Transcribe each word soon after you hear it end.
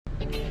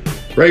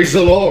Praise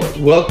the Lord.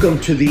 Welcome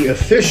to the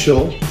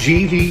official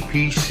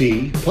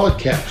GVPC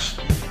podcast.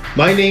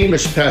 My name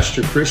is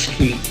Pastor Kris.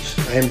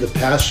 I am the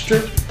pastor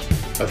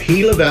of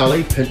Gila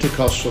Valley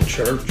Pentecostal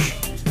Church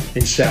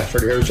in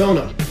Safford,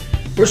 Arizona.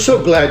 We're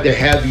so glad to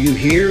have you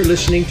here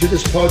listening to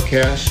this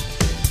podcast.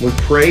 We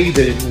pray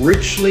that it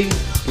richly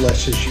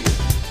blesses you,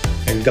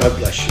 and God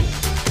bless you.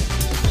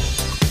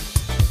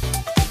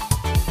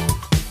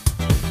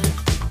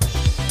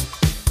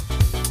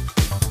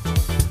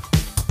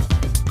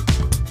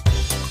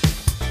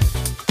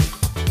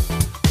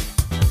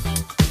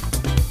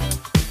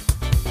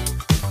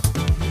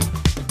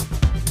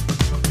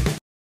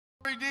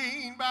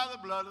 Redeemed by the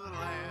blood of the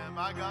Lamb,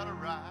 I got a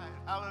right.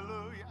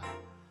 Hallelujah.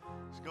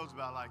 This goes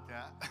about like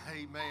that.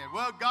 Amen.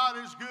 Well, God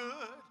is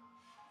good.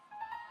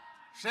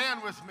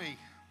 Stand with me.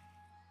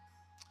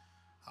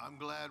 I'm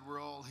glad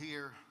we're all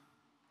here.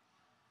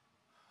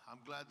 I'm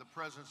glad the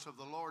presence of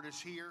the Lord is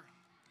here.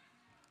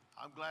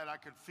 I'm glad I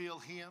can feel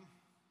Him.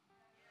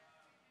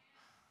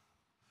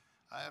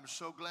 I am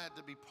so glad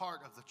to be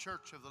part of the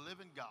church of the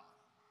living God.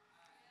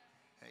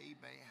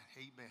 Amen.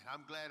 Amen.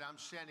 I'm glad I'm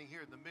standing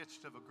here in the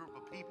midst of a group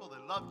of people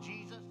that love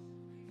Jesus,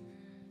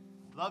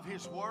 love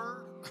His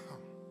Word,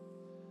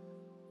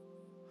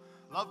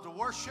 love to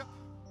worship.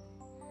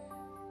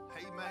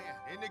 Amen.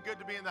 Isn't it good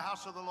to be in the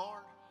house of the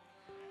Lord?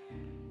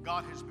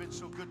 God has been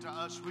so good to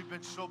us. We've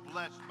been so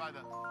blessed by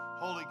the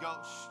Holy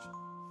Ghost.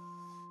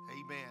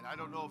 Amen. I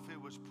don't know if it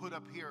was put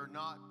up here or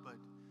not, but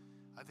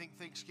I think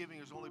Thanksgiving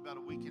is only about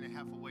a week and a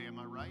half away. Am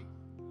I right?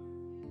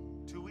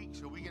 2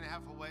 weeks, a week and a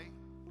half away.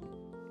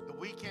 The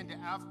weekend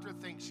after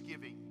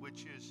Thanksgiving,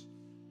 which is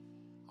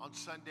on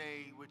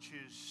Sunday, which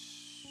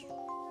is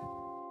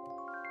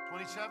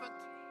 27th,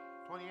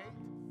 28th,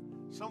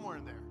 somewhere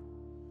in there.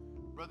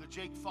 Brother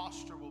Jake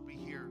Foster will be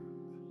here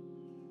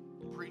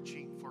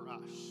preaching for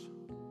us.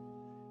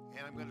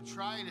 And I'm going to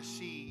try to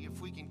see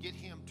if we can get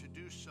him to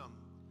do some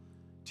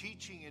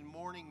teaching in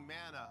morning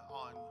manna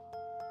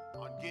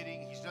on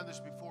getting. He's done this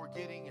before,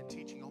 getting and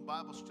teaching on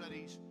Bible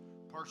studies,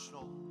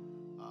 personal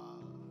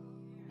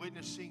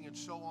witnessing, and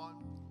so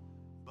on.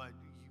 But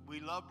we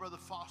love Brother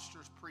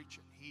Foster's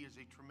preaching. He is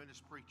a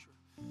tremendous preacher.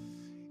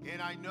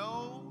 And I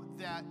know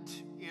that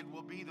it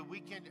will be the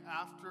weekend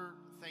after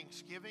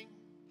Thanksgiving,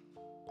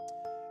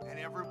 and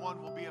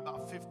everyone will be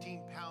about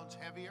 15 pounds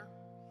heavier.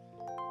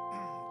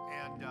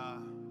 And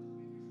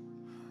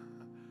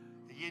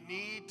you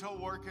need to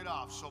work it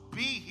off. So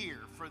be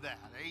here for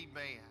that.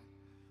 Amen.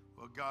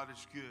 Well, God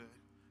is good.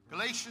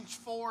 Galatians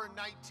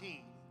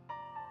 4:19.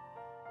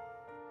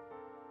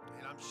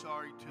 And I'm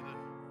sorry to the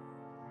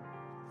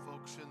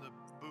folks in the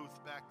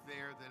booth back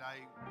there that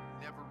I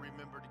never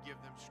remember to give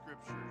them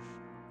scriptures.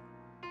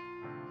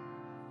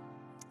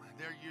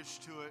 They're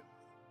used to it.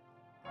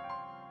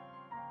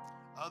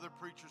 Other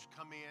preachers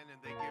come in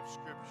and they give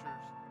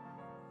scriptures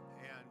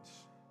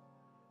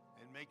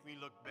and make me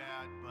look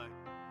bad, but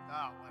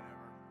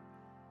whatever.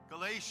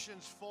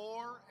 Galatians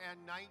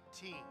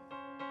 4:19.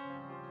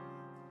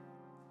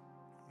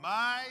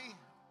 My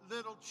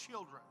little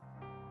children,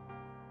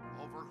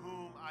 over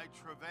whom I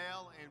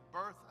travail in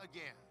birth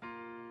again,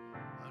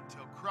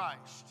 until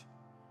Christ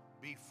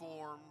be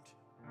formed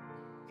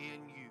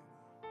in you.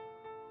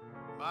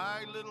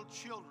 My little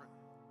children,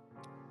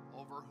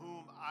 over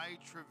whom I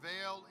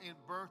travail in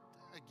birth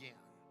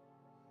again,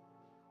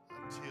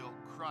 until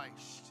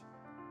Christ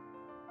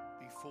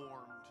be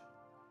formed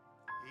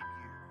in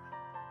you.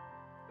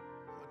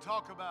 I'm going to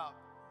talk about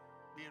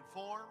being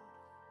formed,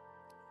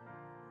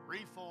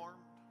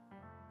 reformed,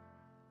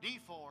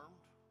 deformed,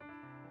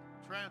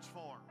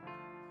 transformed.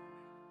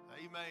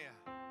 Amen.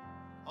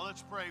 Well,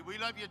 let's pray. We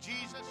love you,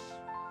 Jesus.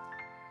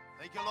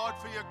 Thank you, Lord,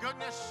 for your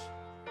goodness.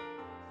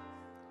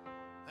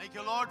 Thank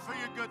you, Lord, for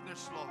your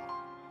goodness, Lord.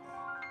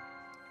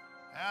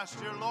 Ask,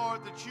 dear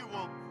Lord, that you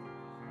will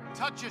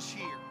touch us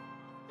here.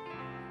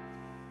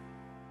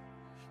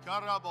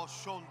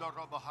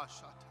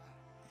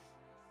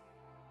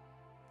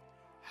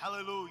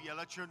 Hallelujah.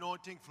 Let your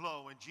anointing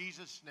flow in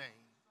Jesus'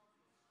 name.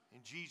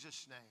 In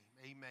Jesus' name,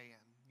 amen.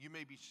 You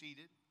may be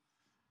seated.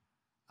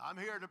 I'm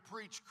here to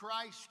preach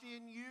Christ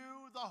in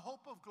you, the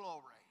hope of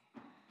glory.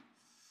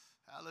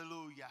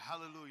 Hallelujah,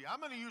 hallelujah. I'm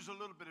going to use a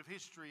little bit of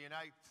history, and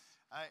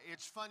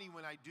it's funny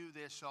when I do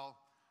this. I'll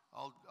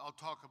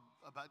talk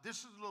about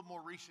this. Is a little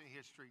more recent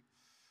history.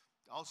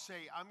 I'll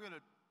say I'm going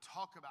to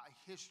talk about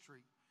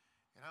history,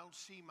 and I don't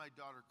see my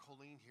daughter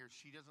Colleen here.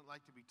 She doesn't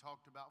like to be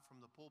talked about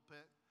from the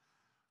pulpit,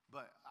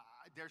 but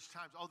there's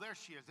times. Oh, there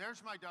she is.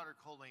 There's my daughter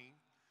Colleen.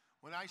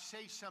 When I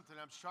say something,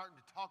 I'm starting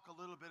to talk a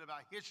little bit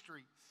about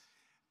history.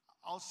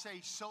 I'll say,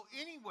 so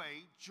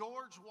anyway,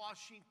 George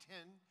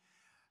Washington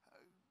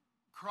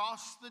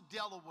crossed the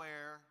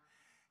Delaware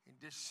in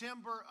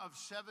December of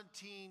I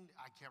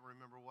can't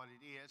remember what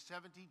it is,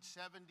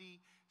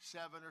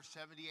 1777 or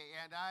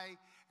 78.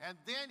 And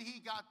then he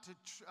got to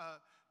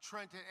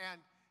Trenton,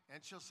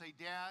 and she'll say,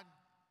 Dad,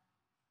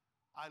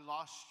 I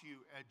lost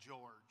you at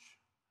George.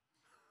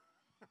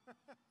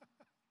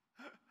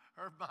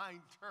 Her mind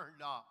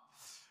turned off.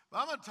 But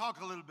I'm going to talk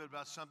a little bit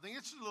about something.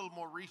 It's a little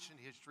more recent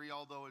history,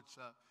 although it's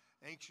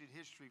ancient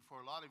history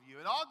for a lot of you.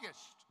 In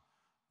August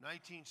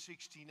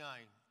 1969,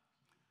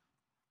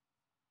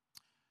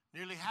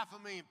 nearly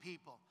 500,000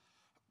 people,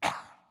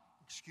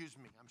 excuse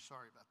me, I'm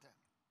sorry about that.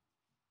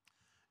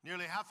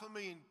 Nearly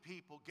 500,000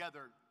 people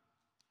gathered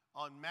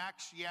on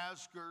Max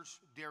Yasgur's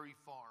dairy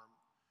farm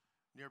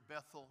near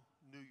Bethel,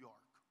 New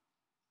York.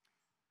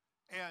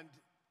 And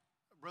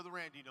Brother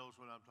Randy knows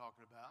what I'm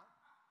talking about.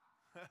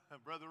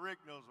 Brother Rick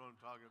knows what I'm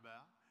talking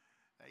about.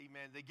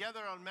 Amen. They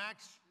gathered on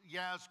Max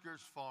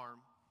Yasgur's farm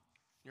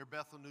near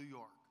Bethel, New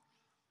York.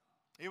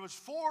 It was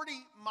 40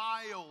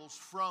 miles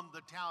from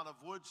the town of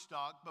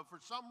Woodstock, but for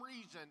some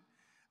reason,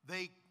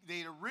 they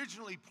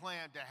originally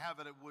planned to have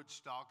it at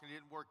Woodstock, and it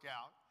didn't work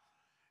out.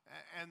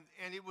 And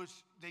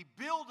they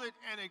built it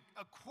an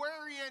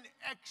Aquarian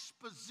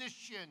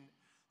exposition,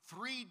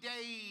 3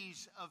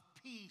 days of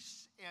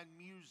peace and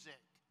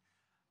music.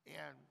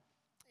 And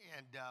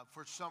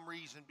for some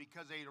reason,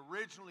 because they had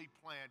originally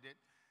planned it,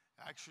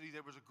 actually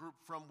there was a group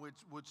from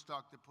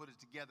Woodstock that put it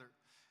together.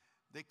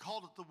 They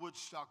called it the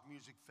Woodstock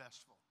Music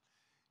Festival.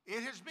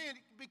 It has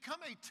become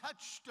a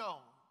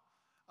touchstone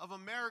of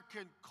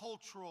American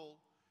cultural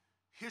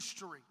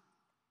history.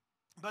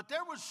 But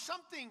there was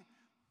something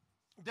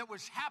that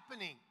was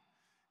happening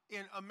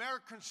in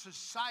American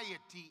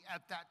society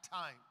at that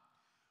time.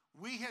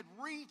 We had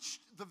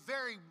reached the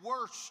very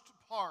worst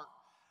part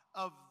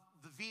of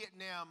the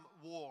Vietnam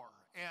War,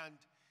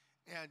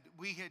 and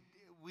we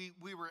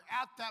were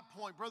at that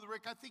point. Brother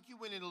Rick, I think you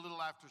went in a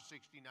little after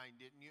 69,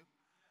 didn't you?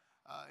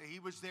 He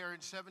was there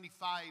in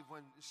 75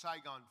 when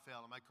Saigon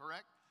fell. Am I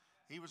correct?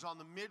 He was on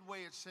the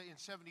midway in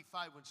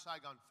 75 when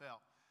Saigon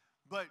fell.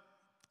 But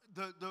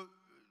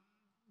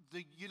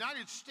the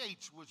United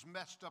States was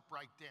messed up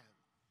right then.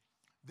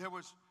 There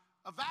was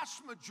a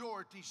vast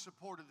majority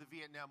supported the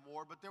Vietnam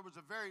War, but there was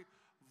a very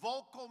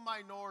vocal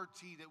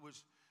minority that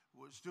was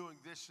doing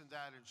this and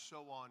that and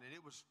so on. And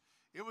it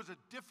was a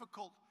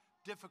difficult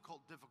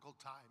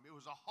time. It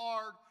was a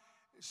hard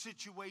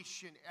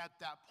situation at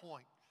that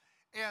point.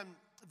 And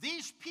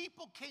these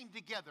people came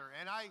together,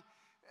 and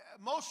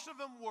most of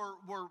them were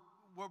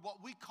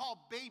what we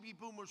call baby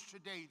boomers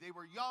today. They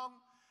were young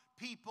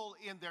people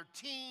in their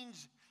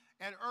teens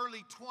and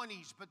early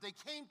 20s, but they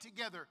came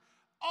together.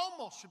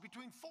 Almost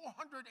between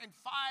 400 and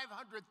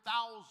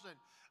 500,000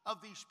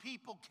 of these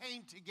people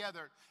came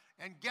together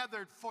and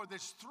gathered for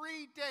this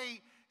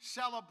 3-day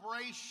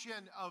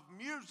celebration of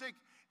music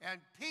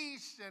and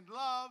peace and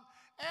love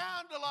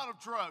and a lot of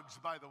drugs,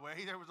 by the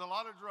way. There was a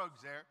lot of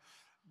drugs there.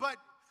 But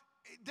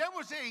there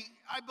was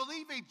I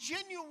believe, a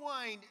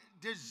genuine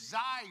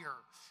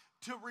desire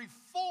to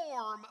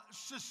reform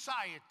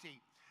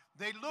society.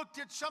 They looked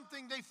at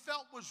something they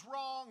felt was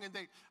wrong, and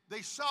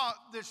they saw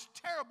this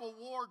terrible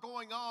war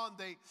going on.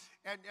 It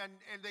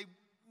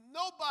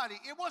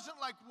wasn't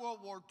like World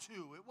War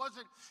II. It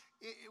wasn't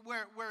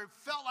where it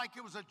felt like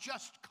it was a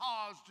just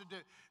cause to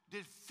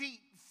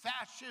defeat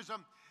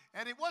fascism.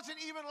 And it wasn't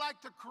even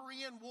like the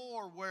Korean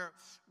War where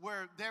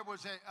there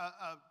was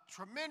a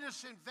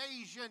tremendous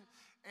invasion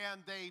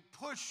and they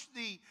pushed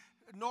the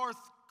North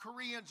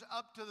Koreans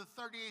up to the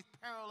 38th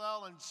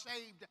parallel and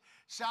saved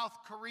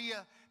South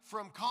Korea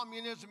from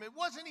communism. It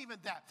wasn't even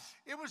that.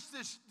 It was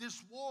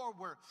this war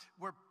where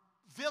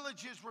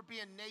villages were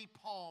being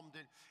napalmed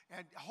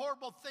and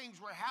horrible things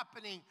were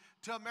happening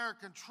to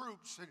American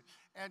troops,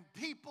 and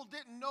people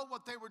didn't know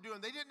what they were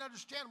doing. They didn't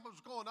understand what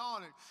was going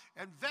on,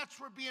 and vets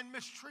were being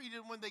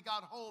mistreated when they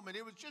got home, and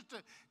it was just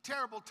a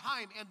terrible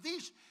time. And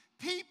these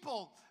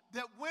people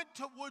that went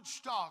to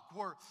Woodstock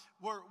were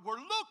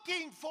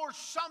looking for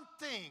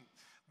something.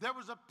 There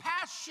was a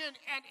passion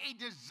and a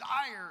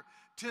desire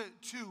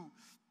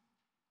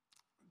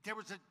there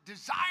was a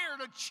desire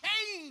to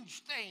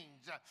change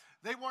things.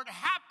 They weren't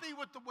happy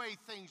with the way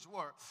things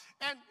were.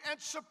 And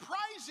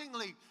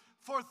surprisingly,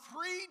 for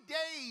 3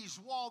 days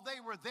while they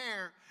were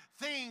there,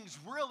 things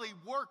really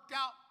worked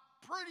out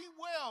pretty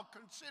well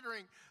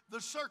considering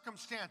the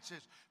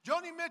circumstances.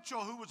 Joni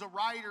Mitchell, who was a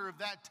writer of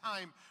that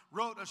time,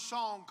 wrote a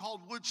song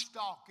called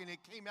Woodstock, and it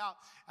came out,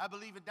 I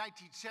believe, in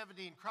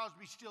 1970, and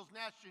Crosby, Stills,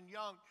 Nash &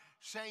 Young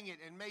sang it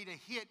and made a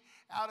hit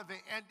out of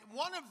it. And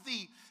one of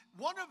the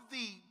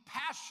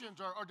passions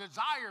or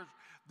desires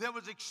that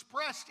was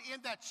expressed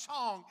in that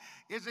song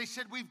is they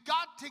said, we've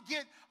got to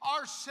get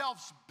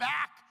ourselves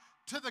back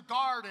to the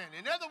garden.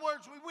 In other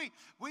words,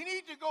 we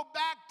need to go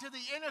back to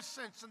the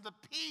innocence and the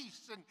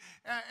peace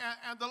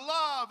and the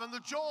love and the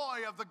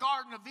joy of the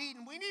Garden of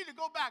Eden. We need to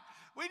go back.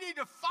 We need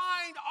to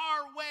find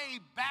our way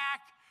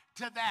back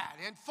to that.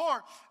 And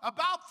for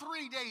about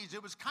 3 days,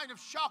 it was kind of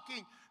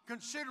shocking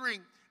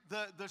considering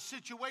the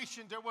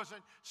situation. There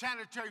wasn't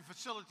sanitary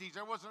facilities.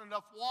 There wasn't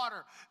enough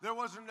water. There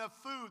wasn't enough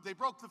food. They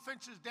broke the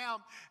fences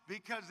down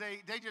because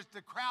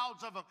the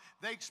crowds of them,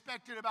 they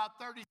expected about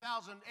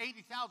 30,000,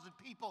 80,000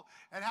 people,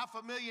 and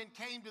 500,000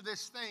 came to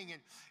this thing.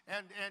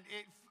 And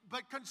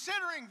but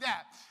considering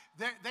that,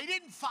 they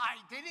didn't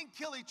fight. They didn't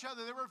kill each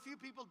other. There were a few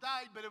people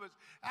died, but it was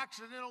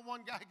accidental.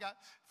 One guy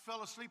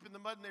fell asleep in the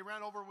mud, and they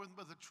ran over with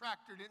a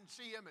tractor, didn't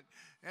see him,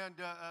 and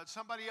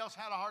somebody else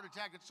had a heart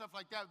attack and stuff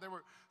like that. There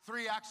were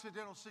 3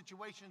 accidental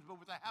situations, but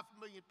with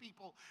 500,000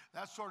 people,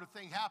 that sort of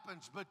thing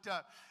happens. But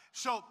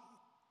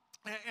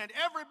and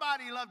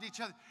everybody loved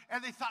each other.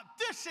 And they thought,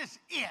 this is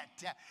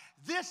it.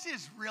 This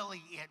is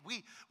really it.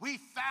 We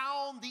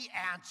found the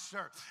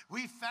answer.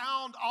 We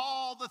found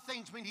all the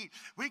things we need.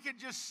 We could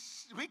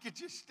just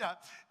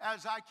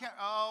as I can't,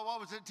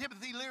 what was it?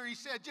 Timothy Leary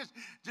said,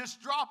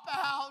 just drop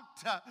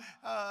out,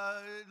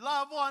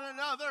 love one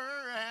another,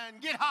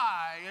 and get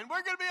high, and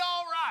we're going to be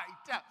all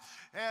right.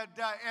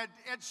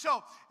 And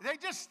so they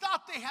just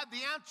thought they had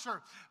the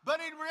answer. But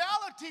in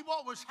reality,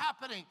 what was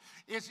happening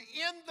is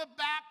in the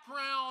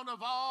background of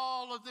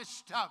all of this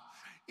stuff,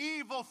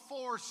 evil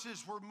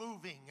forces were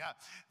moving.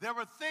 There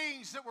were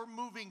things that were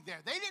moving there.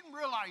 They didn't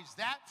realize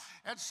that,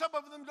 and some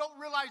of them don't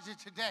realize it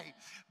today.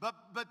 But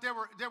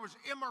there was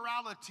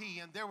immorality,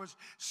 and there was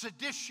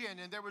sedition,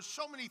 and there was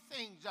so many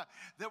things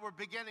that were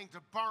beginning to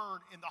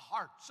burn in the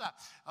hearts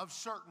of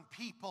certain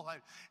people.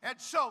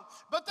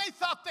 But they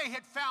thought they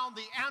had found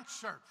the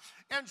answer,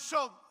 and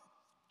so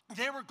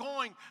they were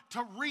going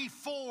to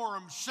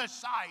reform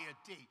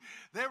society.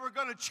 They were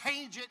going to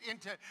change it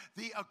into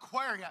the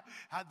Aquaria.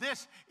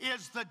 This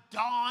is the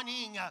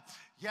dawning,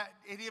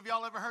 any of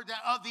y'all ever heard that?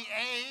 Of the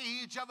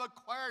age of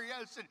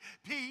Aquarius and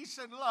peace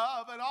and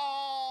love and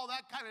all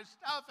that kind of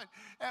stuff.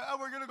 And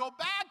we're going to go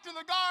back to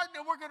the garden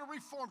and we're going to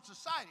reform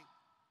society.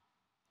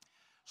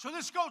 So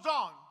this goes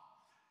on.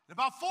 And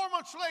about 4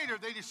 months later,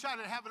 they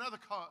decided to have another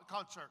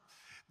concert.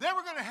 They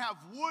were going to have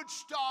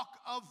Woodstock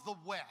of the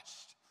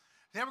West.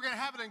 They were going to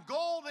have it in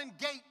Golden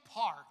Gate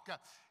Park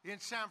in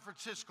San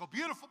Francisco.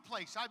 Beautiful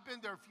place. I've been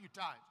there a few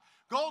times.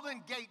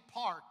 Golden Gate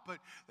Park, but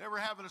they were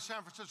having a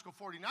San Francisco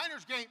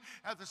 49ers game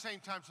at the same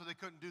time, so they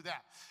couldn't do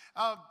that.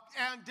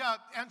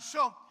 And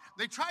so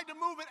they tried to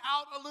move it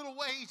out a little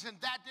ways, and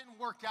that didn't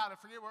work out. I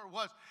forget where it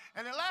was.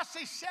 And at last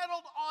they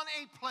settled on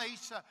a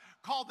place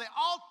called the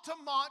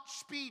Altamont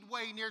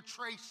Speedway near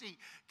Tracy,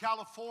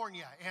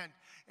 California.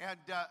 And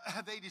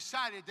they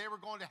decided they were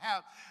going to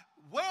have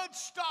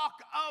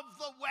Woodstock of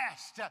the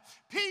West,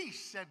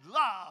 peace and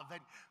love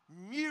and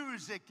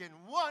music and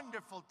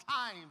wonderful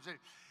times.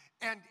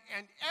 And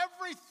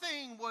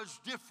everything was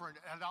different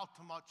at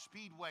Altamont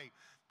Speedway.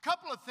 A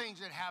couple of things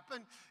that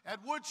happened. At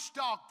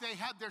Woodstock, they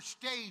had their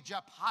stage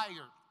up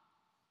higher.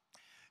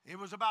 It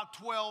was about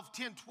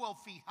 10,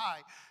 12 feet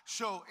high.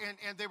 So,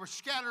 and they were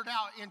scattered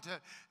out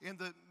in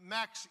the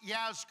Max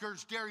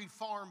Yasgur's Dairy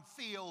Farm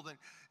field.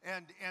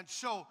 And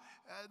so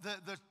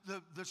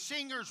the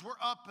singers were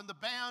up and the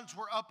bands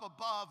were up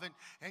above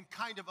and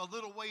kind of a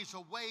little ways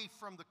away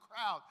from the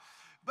crowd.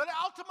 But at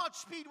Altamont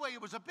Speedway,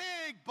 it was a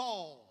big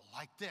bowl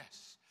like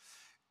this.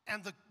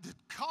 And the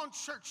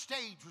concert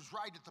stage was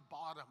right at the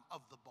bottom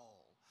of the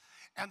bowl.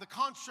 And the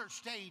concert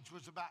stage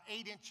was about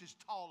 8 inches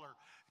taller,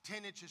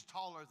 10 inches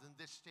taller than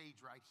this stage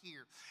right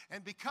here.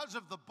 And because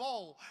of the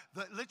bowl,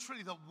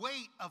 literally the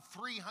weight of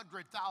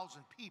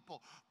 300,000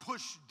 people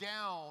pushed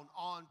down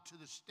onto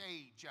the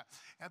stage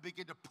and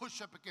began to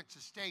push up against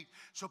the stage.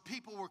 So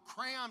people were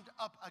crammed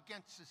up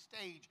against the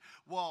stage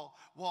while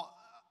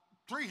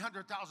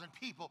 300,000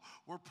 people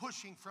were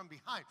pushing from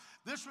behind.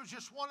 This was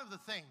just one of the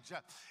things.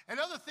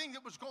 Another thing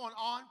that was going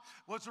on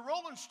was the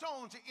Rolling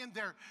Stones, in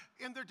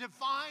their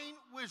divine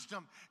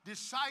wisdom,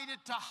 decided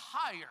to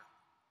hire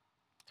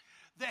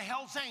the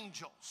Hells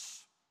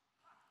Angels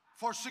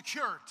for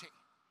security.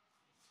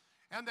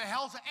 And the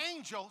Hells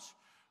Angels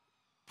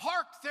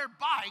parked their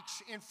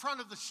bikes in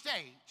front of the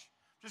stage.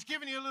 Just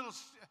giving you a little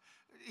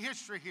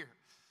history here.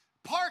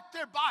 Parked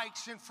their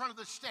bikes in front of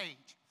the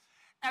stage.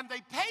 And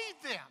they paid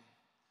them,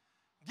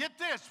 get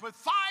this, with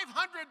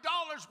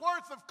 $500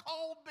 worth of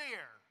cold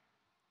beer.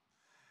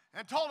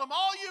 And told them,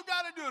 all you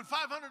got to do, and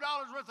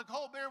 $500 worth of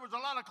cold beer was a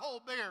lot of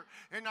cold beer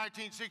in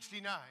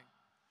 1969.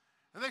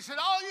 And they said,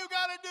 all you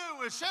got to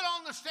do is sit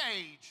on the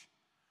stage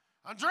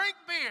and drink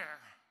beer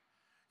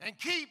and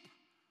keep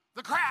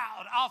the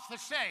crowd off the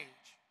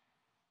stage.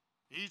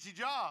 Easy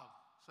job.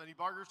 Sonny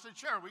Barger said,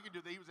 sure, we can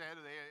do that. He was the head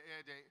of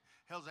the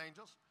Hells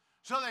Angels.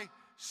 So they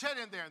sat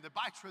in there, and the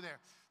bikes were there.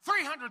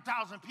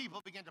 300,000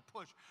 people began to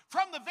push.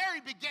 From the very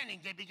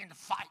beginning, they began to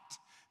fight.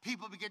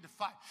 People began to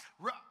fight.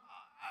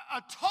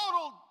 A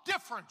total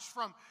difference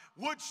from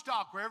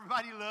Woodstock, where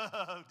everybody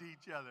loved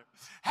each other.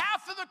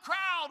 Half of the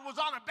crowd was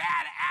on a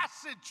bad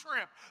acid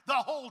trip the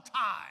whole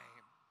time.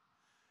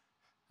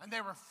 And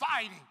they were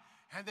fighting,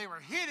 and they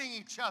were hitting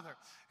each other.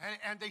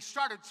 And they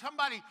started,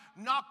 somebody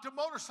knocked a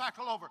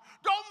motorcycle over.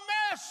 Don't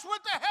mess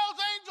with the Hells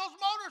Angels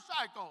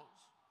motorcycles.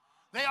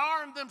 They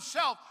armed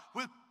themselves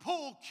with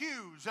pool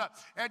cues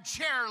and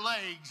chair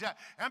legs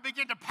and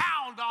begin to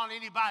pound on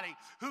anybody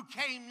who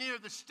came near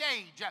the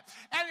stage.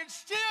 And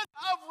instead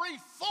of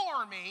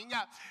reforming,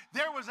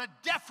 there was a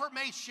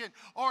deformation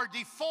or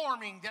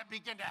deforming that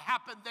began to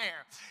happen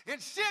there.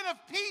 Instead of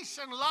peace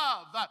and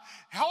love,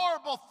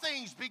 horrible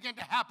things began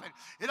to happen.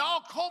 It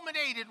all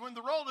culminated when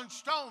the Rolling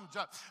Stones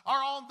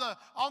are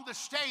on the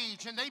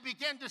stage, and they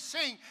began to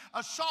sing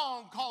a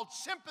song called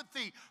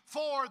Sympathy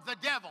for the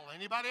Devil.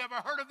 Anybody ever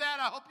heard of that?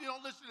 I hope you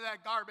don't listen to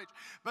that garbage.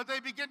 But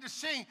they begin to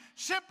sing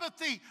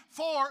Sympathy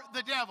for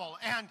the Devil.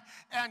 And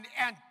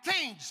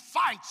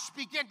fights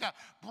begin to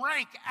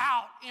break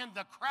out in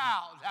the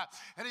crowd.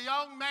 And a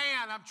young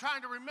man, I'm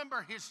trying to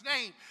remember his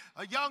name,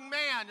 a young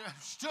man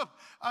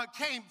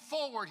came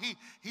forward.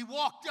 He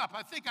walked up.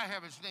 I think I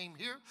have his name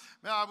here.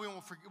 We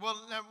won't forget. Well,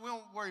 we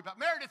won't worry about it.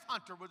 Meredith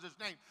Hunter was his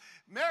name.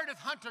 Meredith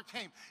Hunter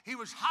came. He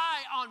was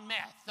high on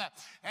meth,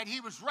 and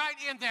he was right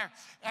in there.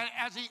 And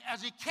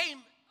as he came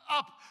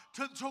up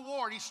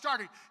toward,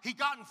 he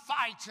got in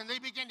fights, and they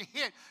began to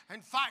hit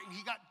and fight, and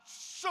he got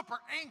super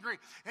angry,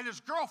 and his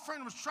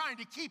girlfriend was trying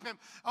to keep him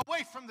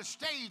away from the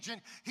stage,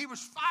 and he was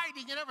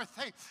fighting and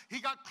everything.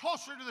 He got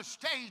closer to the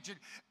stage, and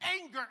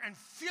anger and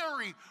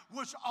fury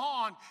was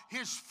on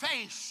his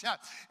face,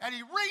 and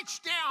he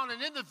reached down,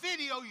 and in the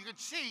video you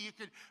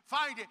could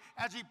find it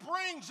as he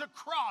brings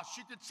across,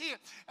 you could see it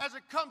as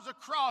it comes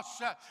across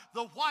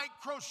the white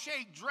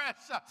crochet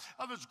dress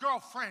of his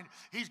girlfriend.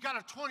 He's got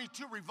a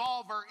 .22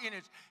 revolver in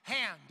his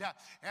hand,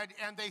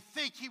 and they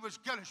think he was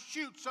going to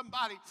shoot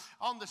somebody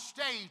on the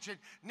stage, and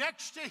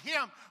next to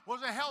him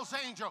was a Hell's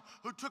Angel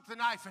who took the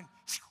knife and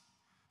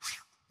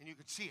you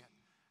could see it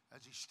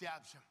as he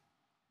stabs him.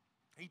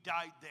 He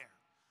died there.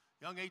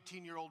 Young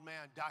 18-year-old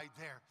man died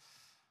there.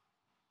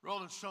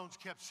 Rolling Stones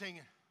kept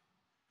singing.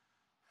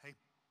 They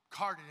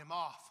carted him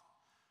off.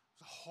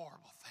 It was a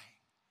horrible thing.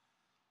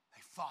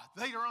 They fought.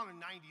 Later on in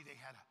 90, they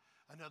had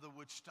another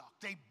Woodstock.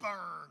 They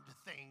burned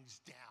things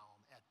down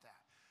at that.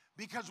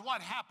 Because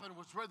what happened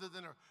was, rather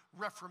than a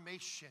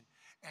reformation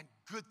and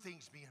good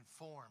things being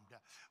formed,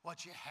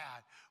 what you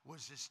had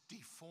was this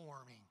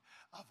deforming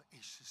of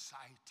a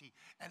society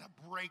and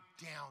a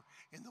breakdown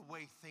in the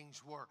way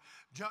things were.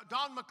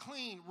 Don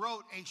McLean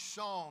wrote a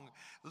song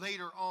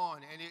later on,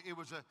 and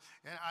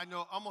and I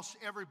know almost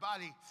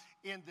everybody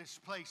in this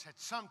place at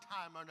some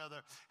time or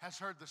another has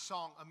heard the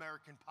song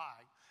American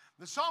Pie.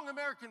 The song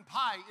American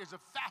Pie is a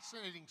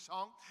fascinating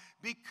song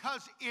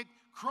because it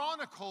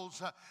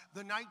chronicles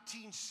the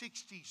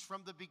 1960s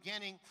from the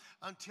beginning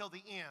until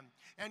the end.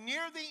 And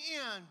near the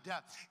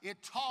end, it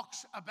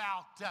talks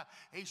about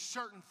a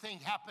certain thing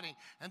happening.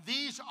 And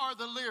these are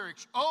the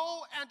lyrics.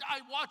 Oh, and I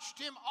watched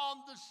him on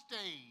the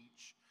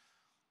stage.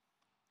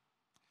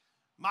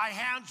 My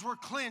hands were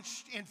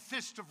clenched in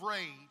fist of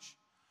rage.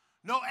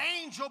 No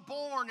angel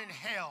born in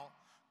hell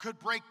could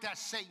break that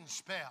Satan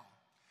spell.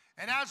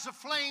 And as the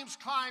flames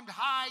climbed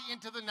high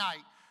into the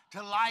night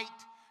to light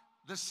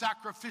the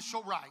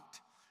sacrificial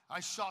rite, I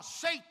saw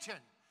Satan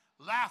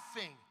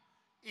laughing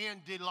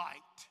in delight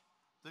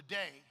the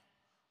day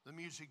the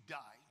music died.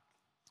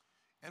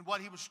 And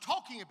what he was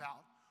talking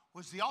about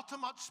was the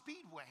ultimate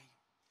speedway.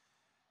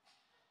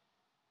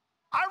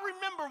 I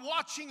remember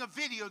watching a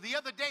video the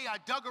other day. I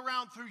dug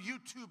around through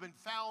YouTube and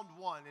found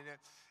one, and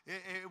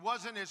it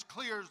wasn't as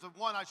clear as the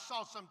one I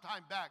saw some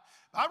time back.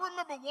 I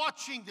remember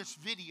watching this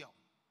video.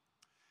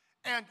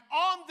 And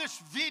on this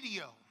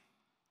video,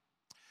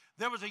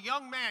 there was a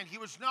young man. He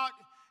was not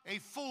a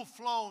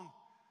full-blown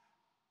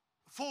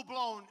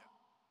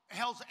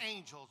Hell's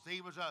Angels.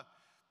 He was a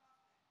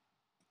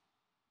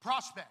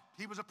prospect.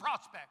 He was a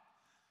prospect.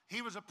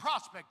 He was a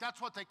prospect. That's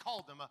what they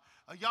called him,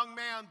 a young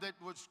man that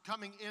was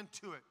coming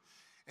into it.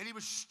 And he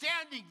was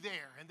standing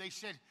there, and they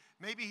said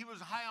maybe he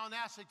was high on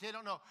acid. They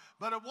don't know.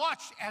 But I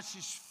watched as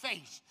his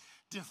face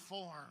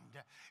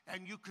deformed,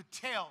 and you could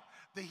tell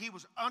that he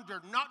was under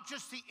not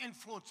just the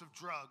influence of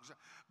drugs,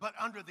 but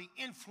under the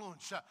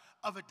influence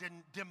of a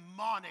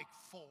demonic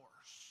force.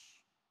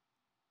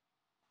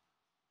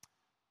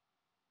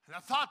 And I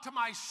thought to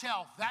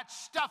myself, that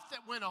stuff that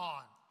went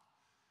on,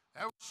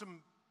 there was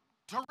some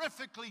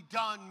terrifically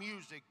done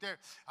music there.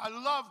 I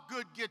love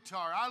good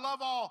guitar. I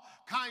love all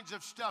kinds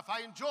of stuff.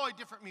 I enjoy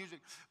different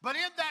music. But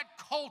in that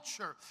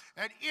culture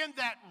and in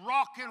that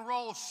rock and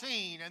roll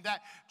scene and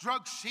that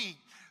drug scene,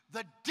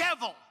 the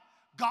devil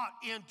got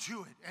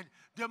into it, and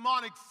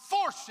demonic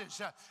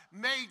forces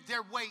made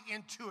their way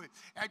into it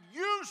and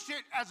used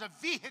it as a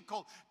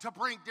vehicle to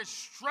bring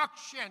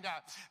destruction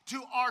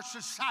to our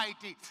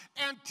society.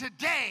 And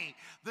today,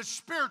 the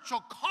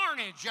spiritual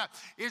carnage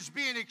is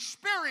being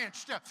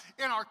experienced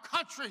in our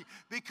country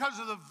because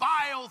of the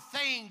vile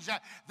things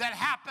that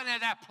happen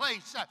at that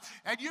place.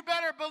 And you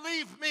better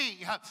believe me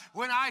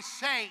when I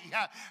say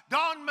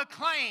Don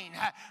McLean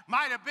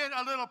might have been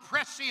a little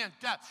prescient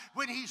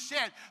when he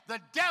said, the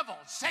devil,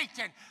 Satan,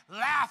 Satan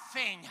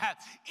laughing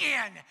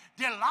in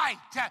delight.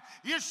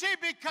 You see,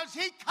 because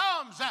he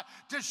comes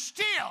to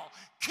steal,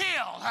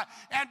 kill,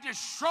 and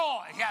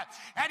destroy.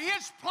 And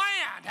his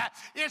plan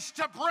is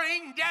to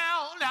bring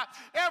down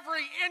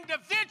every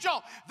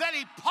individual that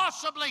he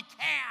possibly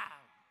can.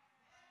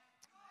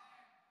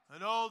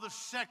 And oh, the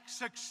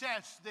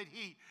success that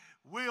he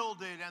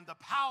wielded and the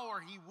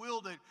power he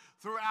wielded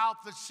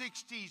throughout the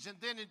 60s and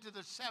then into the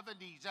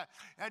 70s.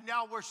 And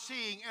now we're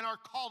seeing in our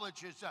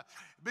colleges,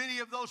 many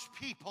of those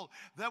people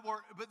that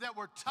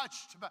were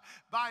touched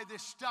by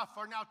this stuff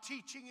are now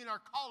teaching in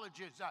our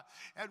colleges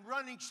and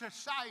running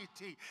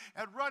society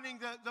and running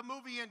the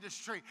movie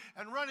industry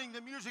and running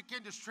the music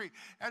industry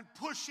and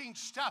pushing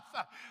stuff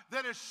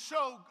that is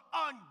so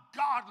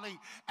ungodly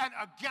and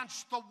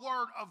against the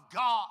Word of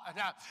God.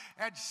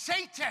 And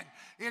Satan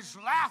is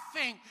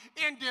laughing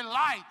in delight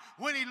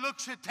when he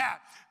looks at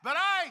that. But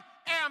I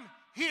am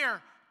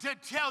here to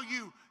tell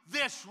you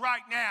this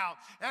right now,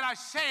 and I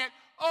say it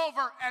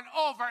over and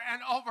over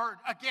and over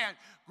again.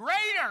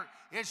 Greater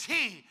is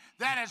he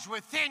that is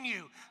within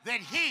you than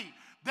he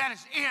that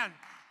is in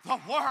the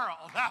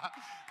world.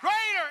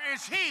 Greater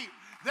is he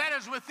that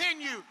is within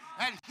you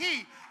and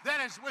he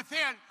that is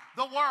within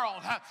the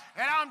world.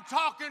 And I'm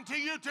talking to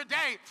you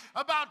today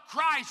about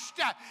Christ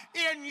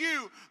in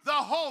you, the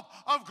hope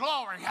of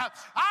glory.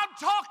 I'm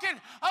talking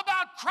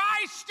about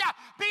Christ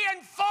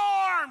being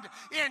formed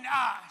in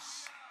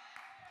us.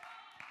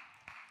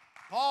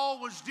 Paul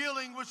was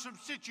dealing with some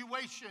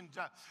situations,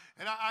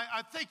 and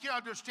I think you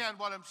understand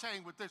what I'm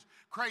saying with this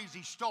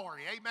crazy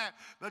story, amen.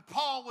 But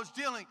Paul was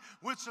dealing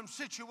with some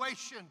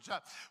situations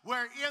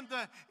where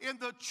in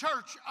the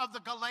church of the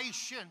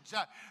Galatians,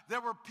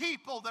 there were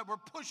people that were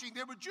pushing,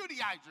 there were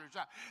Judaizers,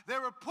 they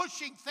were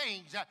pushing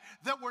things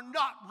that were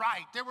not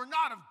right, they were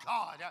not of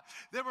God.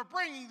 They were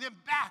bringing them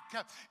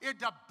back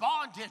into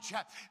bondage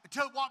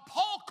to what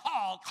Paul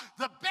called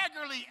the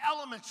beggarly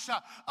elements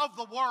of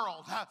the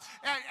world.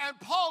 And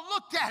Paul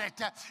looked at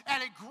it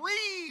and it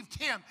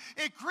grieved him.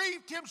 It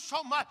grieved him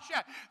so much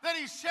that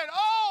he said,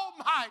 oh,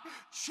 my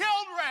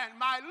children,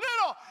 my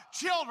little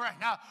children,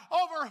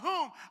 over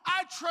whom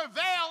I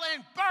travail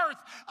in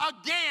birth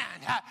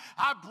again.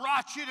 I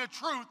brought you to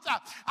truth.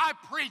 I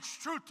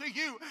preached truth to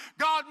you.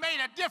 God made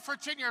a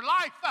difference in your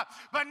life,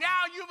 but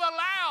now you've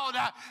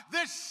allowed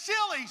this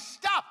silly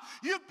stuff.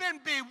 You've been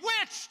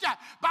bewitched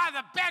by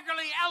the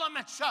beggarly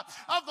elements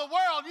of the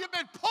world. You've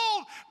been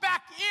pulled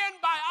back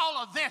in by all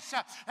of this,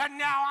 and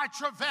now I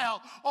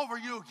travail over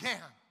you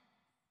again.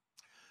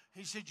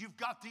 He said, you've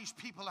got these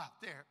people out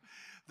there.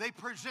 They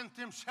present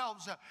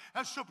themselves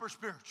as super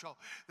spiritual.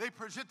 They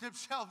present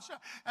themselves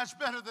as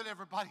better than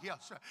everybody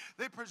else.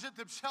 They present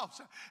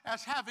themselves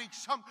as having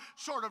some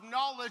sort of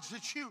knowledge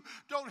that you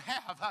don't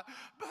have.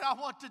 But I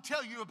want to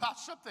tell you about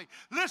something.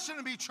 Listen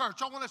to me,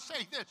 church. I want to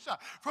say this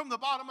from the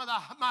bottom of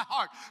my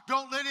heart.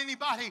 Don't let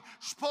anybody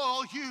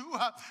spoil you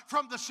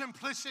from the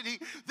simplicity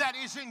that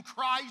is in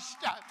Christ.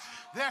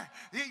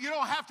 You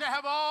don't have to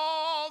have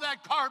all that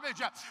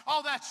garbage,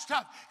 all that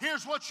stuff.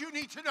 Here's what you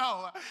need to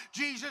know.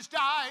 Jesus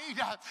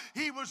died.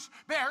 He was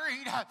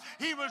buried.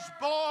 He was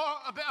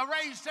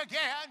raised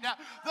again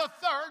the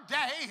third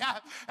day.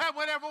 And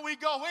whenever we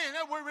go in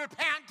and we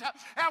repent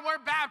and we're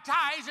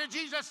baptized in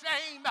Jesus'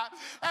 name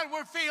and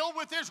we're filled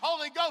with His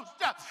Holy Ghost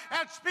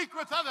and speak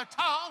with other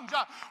tongues,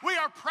 we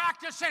are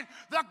practicing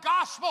the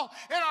gospel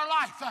in our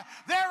life.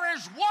 There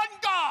is one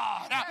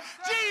God.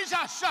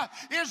 Jesus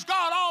is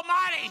God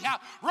Almighty,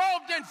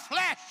 robed in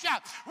flesh.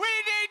 We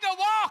need to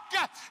walk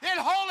in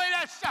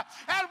holiness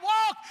and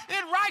walk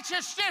in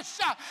righteousness.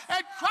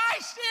 And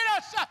Christ in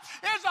us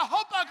is a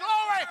hope of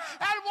glory.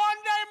 And one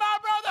day, my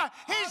brother,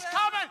 He's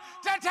coming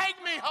to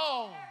take me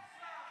home.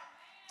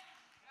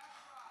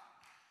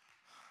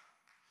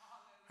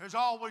 There's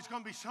always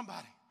going to be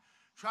somebody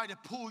trying to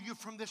pull you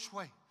from this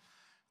way,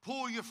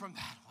 pull you from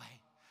that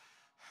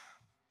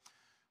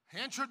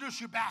way, introduce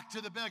you back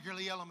to the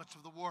beggarly elements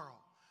of the world,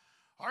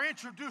 or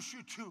introduce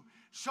you to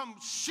some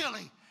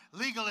silly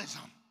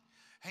legalism.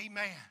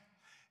 Amen.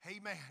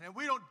 Amen. And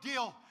we don't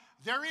deal.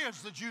 There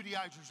is the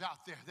Judaizers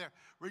out there. They're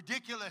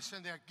ridiculous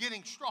and they're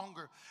getting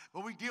stronger.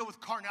 But we deal with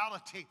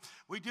carnality.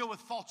 We deal with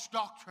false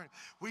doctrine.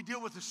 We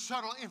deal with the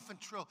subtle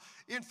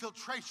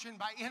infiltration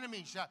by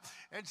enemies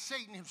and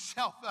Satan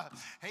himself.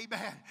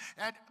 Amen.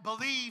 And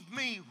believe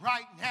me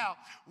right now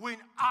when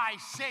I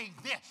say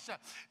this,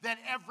 that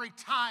every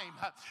time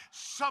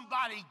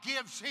somebody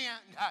gives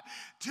in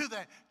to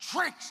the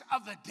tricks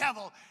of the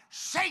devil,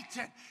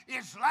 Satan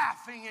is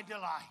laughing in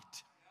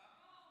delight.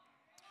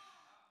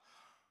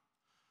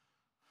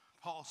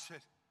 Paul said,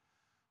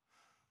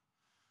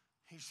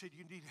 he said,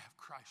 you need to have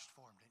Christ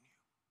formed in you.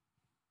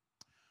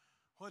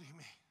 What do you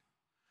mean?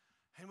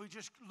 And we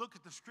just look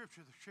at the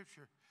scripture. The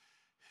scripture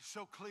is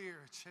so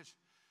clear. It says,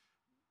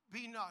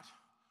 be not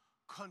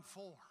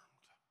conformed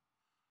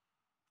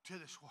to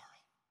this world.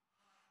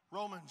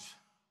 Romans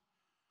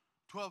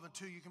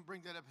 12:2, you can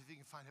bring that up if you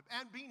can find it.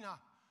 And be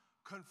not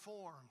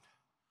conformed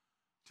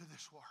to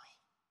this world,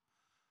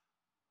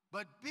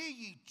 but be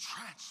ye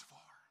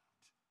transformed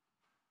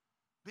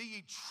Be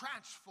ye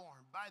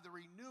transformed by the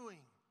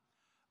renewing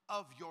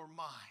of your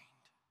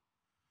mind,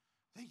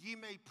 that ye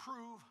may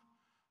prove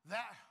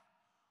that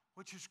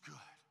which is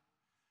good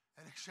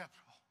and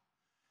acceptable,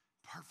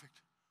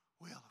 perfect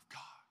will of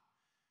God.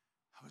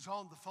 I was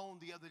on the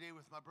phone the other day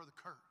with my brother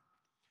Kurt.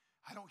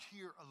 I don't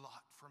hear a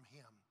lot from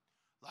him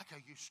like I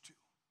used to.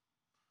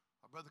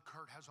 My brother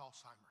Kurt has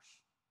Alzheimer's,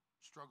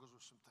 struggles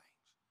with some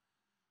things.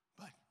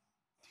 But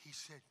he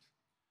said,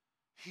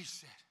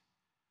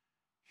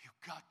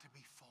 you've got to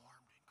be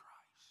formed in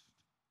Christ.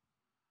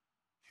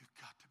 You've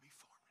got to be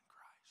formed in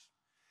Christ.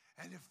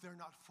 And if they're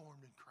not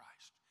formed in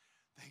Christ,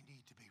 they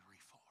need to be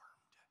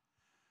reformed.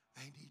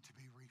 They need to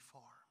be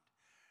reformed.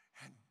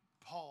 And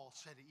Paul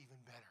said it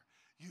even better.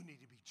 You need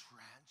to be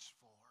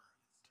transformed.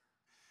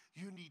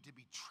 You need to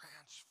be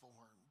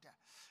transformed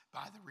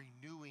by the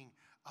renewing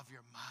of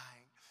your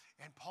mind.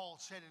 And Paul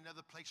said in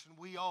another place, and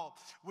we all,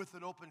 with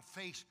an open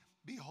face,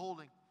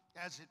 beholding,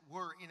 as it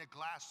were, in a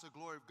glass the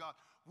glory of God,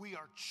 we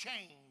are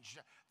changed.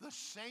 The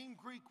same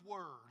Greek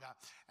word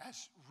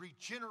as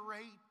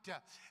regenerate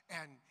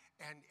and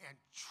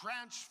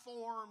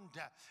transformed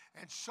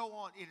and so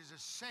on. It is the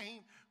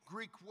same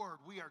Greek word.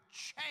 We are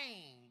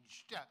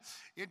changed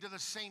into the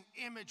same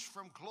image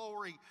from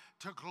glory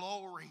to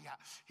glory.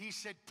 He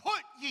said,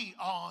 put ye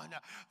on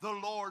the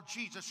Lord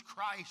Jesus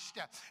Christ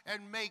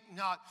and make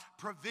not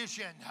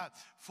provision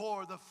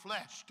for the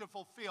flesh to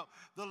fulfill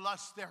the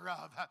lust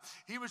thereof.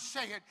 He was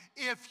saying,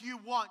 if you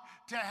want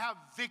to have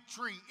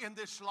victory in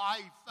this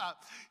life,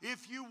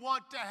 if you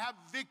want to have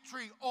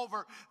victory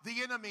over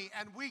the enemy,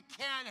 and we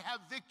can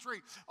have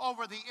victory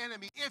over the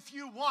enemy, if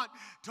you want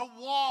to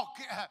walk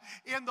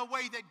in the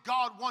way that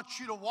God wants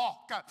you to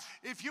walk,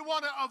 if you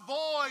want to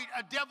avoid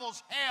a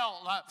devil's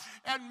hell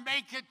and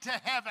make it to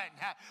heaven,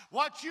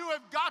 what you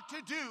have got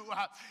to do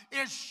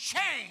is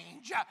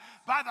change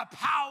by the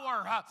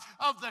power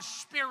of the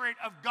Spirit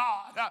of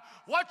God.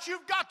 What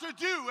you've got to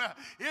do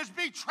is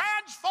be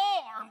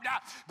transformed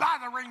by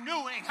the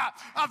renewing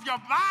of your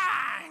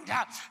mind.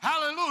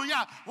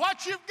 Hallelujah.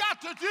 What you've got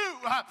to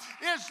do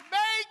is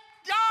make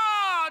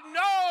God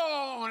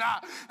known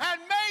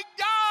and make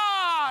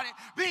God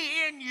be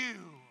in you.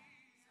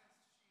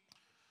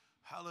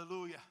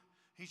 Hallelujah.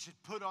 He said,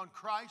 put on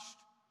Christ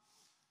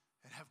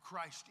and have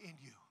Christ in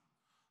you,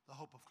 the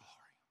hope of glory.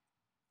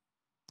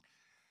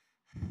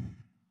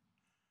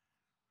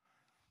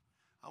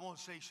 I want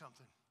to say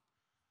something.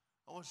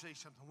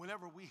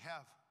 Whenever we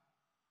have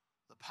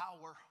the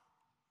power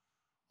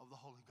of the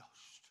Holy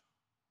Ghost,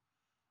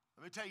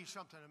 let me tell you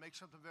something and make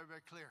something very,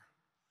 very clear.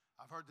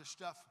 I've heard this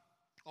stuff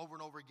over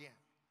and over again.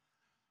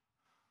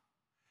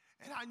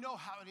 And I know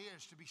how it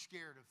is to be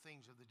scared of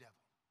things of the devil.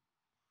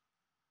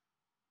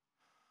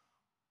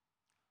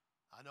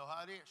 I know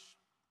how it is.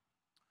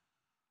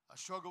 I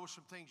struggled with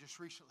some things just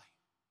recently.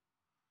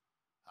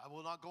 I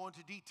will not go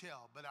into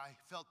detail, but I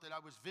felt that I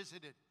was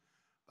visited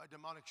by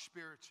demonic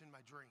spirits in my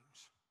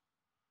dreams.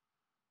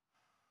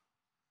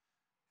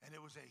 And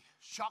it was a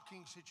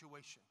shocking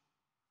situation.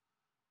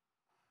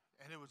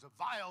 And it was a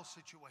vile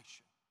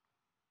situation.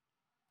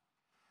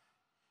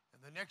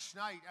 And the next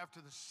night,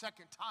 after the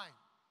second time,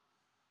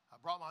 I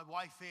brought my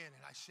wife in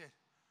and I said,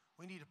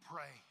 we need to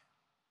pray.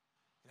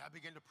 And I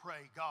began to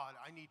pray, God,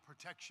 I need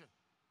protection.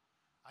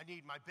 I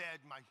need my bed,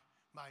 my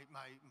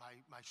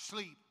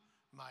sleep,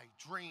 my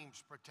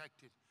dreams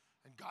protected.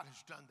 And God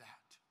has done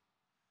that.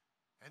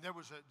 And there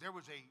was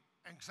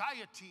a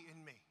anxiety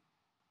in me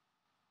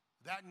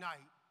that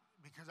night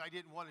because I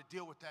didn't want to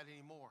deal with that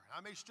anymore.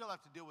 I may still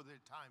have to deal with it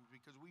at times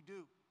because we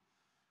do.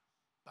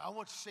 But I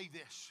want to say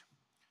this.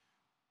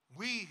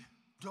 We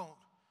don't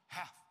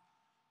have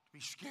to be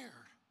scared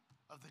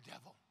of the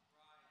devil.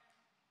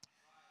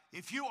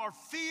 If you are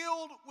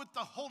filled with the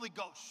Holy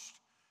Ghost,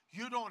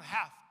 you don't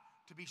have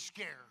to be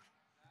scared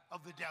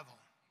of the devil.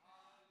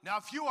 Now,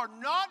 if you are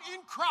not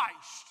in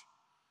Christ,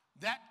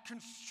 that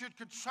should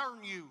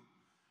concern you,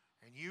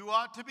 and you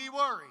ought to be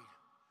worried.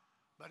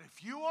 But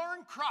if you are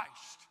in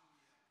Christ,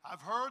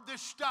 I've heard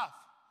this stuff.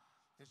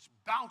 It's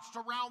bounced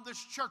around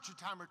this church a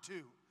time or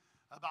two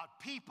about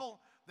people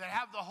that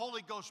have the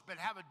Holy Ghost but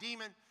have a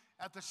demon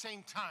at the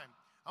same time.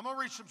 I'm going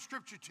to read some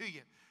scripture to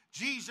you.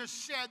 Jesus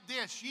said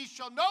this, ye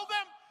shall know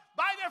them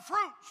by their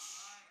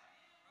fruits.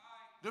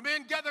 Do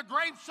men gather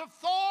grapes of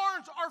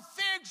thorns or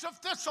figs of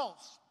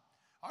thistles?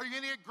 Are you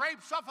going to get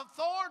grapes off of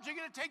thorns? Or are you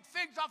going to take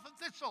figs off of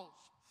thistles?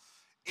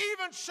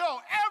 Even so,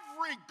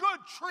 every good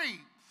tree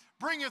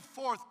bringeth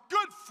forth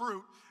good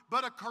fruit,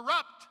 but a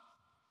corrupt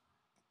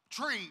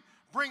tree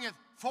bringeth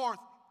forth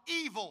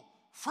evil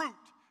fruit.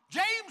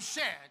 James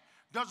said,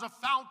 does a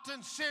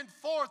fountain send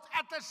forth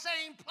at the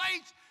same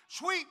place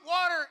sweet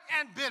water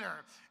and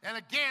bitter. And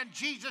again,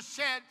 Jesus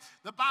said,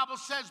 the Bible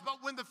says, but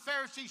when the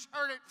Pharisees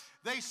heard it,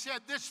 they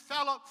said, this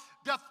fellow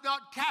doth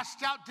not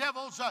cast out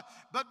devils,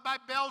 but by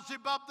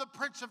Beelzebub, the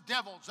prince of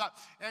devils.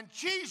 And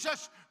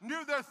Jesus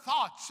knew their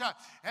thoughts.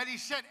 And he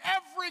said,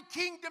 every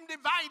kingdom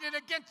divided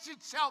against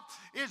itself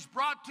is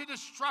brought to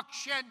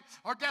destruction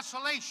or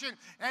desolation,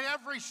 and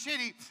every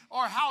city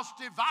or house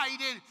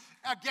divided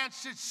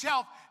against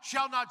itself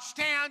shall not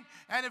stand.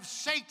 And if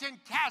Satan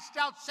cast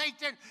out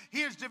Satan,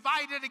 he is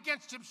divided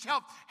against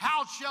himself.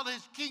 How shall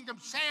his kingdom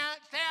stand?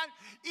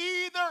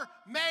 Either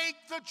make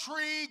the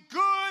tree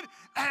good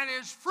and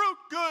his fruit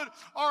good,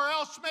 or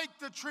else make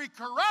the tree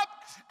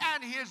corrupt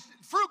and his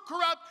fruit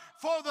corrupt,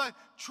 for the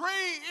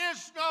tree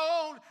is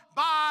known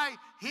by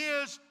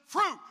his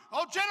fruit.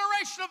 O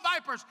generation of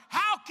vipers,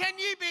 how can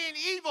ye,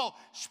 being evil,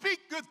 speak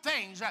good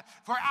things?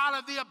 For out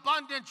of the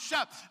abundance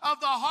of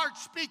the heart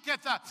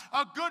speaketh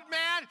a good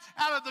man.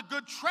 Out of the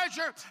good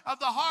treasure of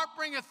the heart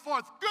bringeth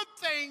forth good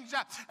things,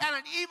 and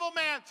an evil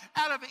man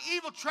out of the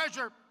evil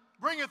treasure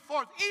bringeth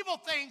forth evil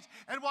things.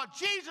 And what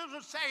Jesus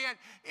was saying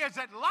is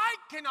that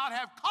light cannot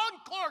have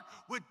concord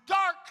with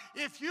dark.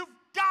 If you've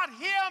got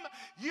him,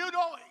 you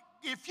don't.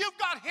 If you've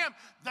got him,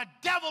 the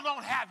devil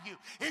don't have you.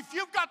 If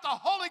you've got the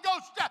Holy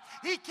Ghost,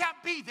 he can't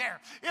be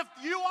there. If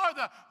you are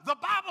the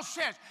Bible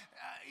says,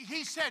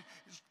 he said,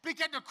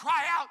 begin to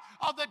cry out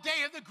on the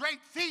day of the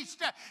great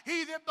feast.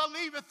 He that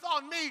believeth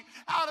on me,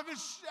 out of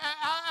his,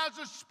 as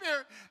the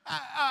Spirit,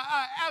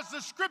 as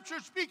the Scripture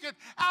speaketh,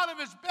 out of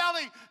his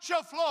belly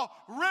shall flow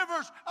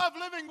rivers of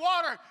living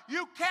water.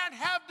 You can't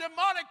have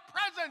demonic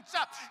presence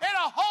in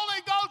a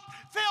Holy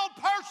Ghost-filled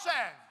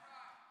person.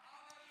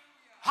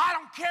 I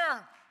don't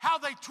care how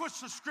they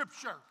twist the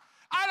Scripture.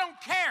 I don't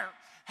care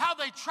how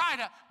they try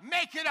to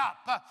make it up.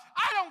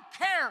 I don't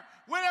care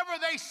whenever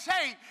they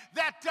say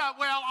that,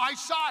 well, I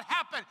saw it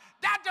happen.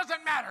 That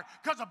doesn't matter,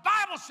 because the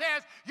Bible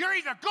says you're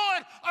either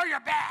good or you're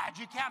bad.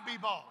 You can't be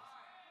both.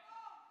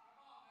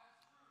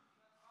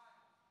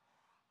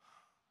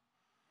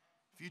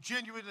 If you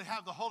genuinely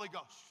have the Holy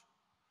Ghost,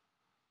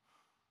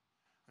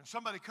 and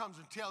somebody comes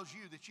and tells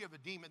you that you have a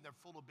demon, they're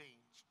full of beans.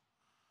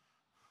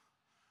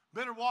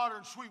 Bitter water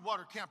and sweet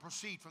water can't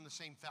proceed from the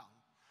same fountain.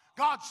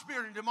 God's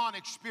spirit and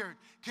demonic spirit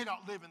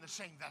cannot live in the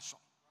same vessel.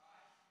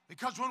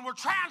 Because when we're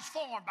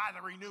transformed by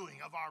the renewing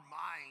of our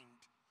mind,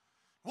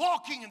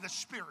 walking in the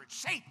Spirit,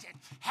 Satan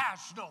has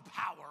no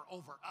power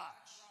over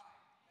us.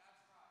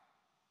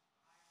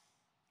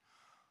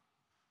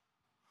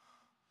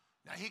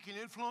 Now, he can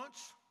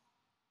influence,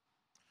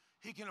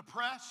 he can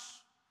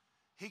oppress,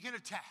 he can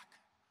attack.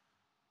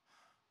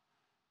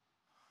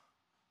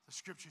 The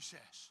Scripture says,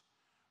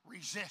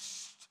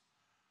 resist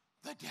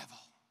the devil,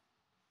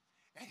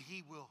 and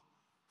he will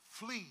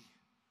flee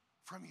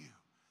from you.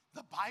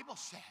 The Bible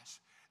says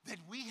that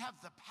we have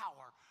the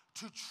power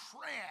to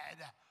tread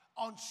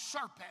on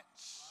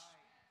serpents.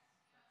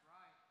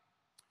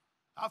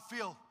 I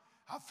feel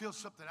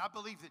something. I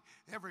believe that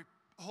every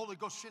Holy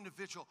Ghost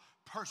individual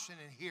person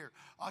in here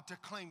ought to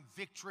claim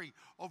victory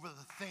over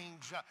the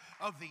things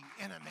of the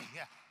enemy.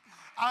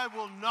 I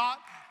will not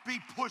be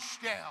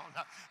pushed down.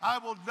 I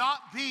will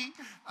not be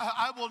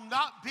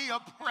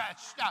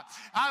oppressed.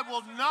 I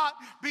will not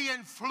be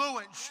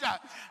influenced.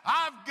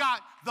 I've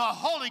got the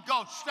Holy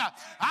Ghost.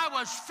 I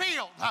was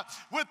filled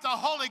with the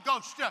Holy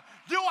Ghost.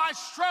 Do I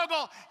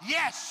struggle?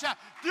 Yes.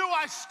 Do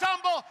I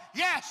stumble?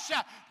 Yes.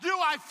 Do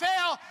I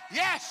fail?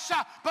 Yes.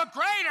 But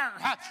greater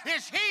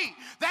is he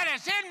that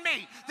is in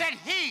me than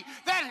he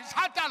that is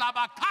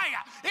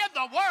in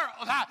the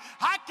world.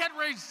 I can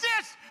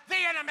resist the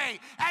enemy,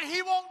 and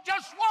he won't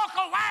just walk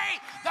away.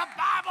 The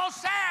Bible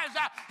says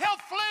he'll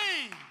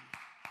flee.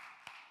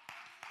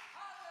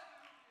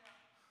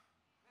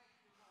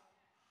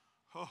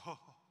 Oh,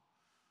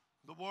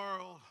 the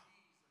world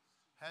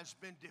has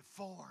been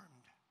deformed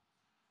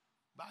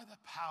by the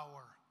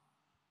power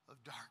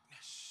of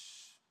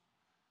darkness.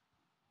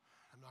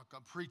 I'm not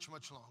going to preach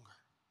much longer.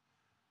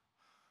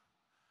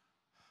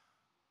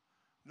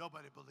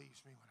 Nobody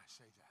believes me when I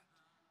say that.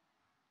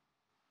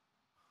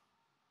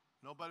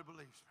 Nobody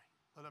believes me,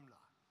 but I'm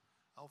not.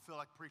 I don't feel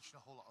like preaching a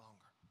whole lot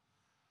longer.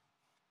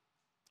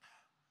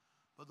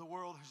 But the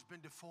world has been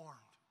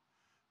deformed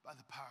by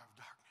the power of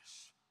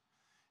darkness.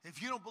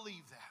 If you don't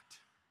believe that,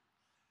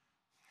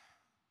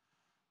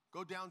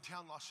 go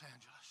downtown Los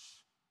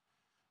Angeles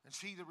and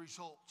see the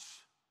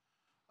results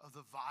of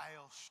the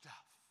vile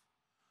stuff,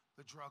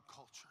 the drug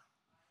culture.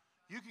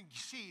 You can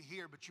see it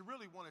here, but you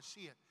really want to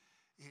see it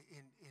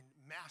in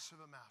massive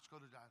amounts. Go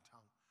to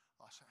downtown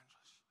Los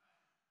Angeles.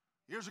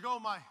 Years ago,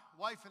 my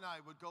wife and I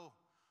would go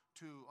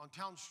on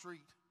Town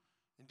Street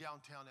in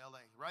downtown LA,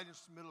 right in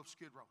the middle of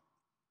Skid Row.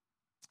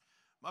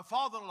 My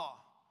father-in-law,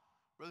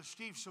 Brother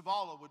Steve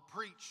Savala, would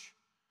preach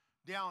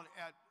down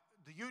at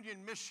the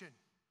Union Mission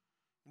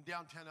in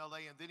downtown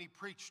LA, and then he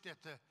preached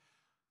at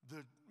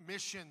the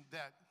mission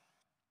that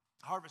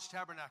Harvest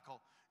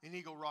Tabernacle in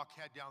Eagle Rock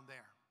had down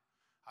there.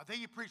 I think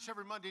he preached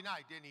every Monday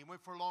night, didn't he? He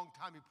went for a long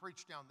time, he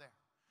preached down there.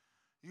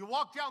 You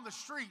walk down the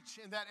streets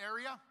in that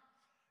area,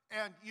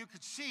 and you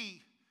could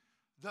see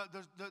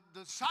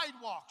The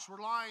sidewalks were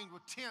lined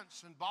with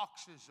tents and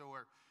boxes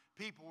where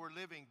people were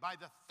living by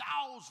the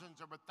thousands.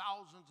 There were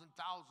thousands and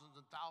thousands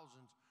and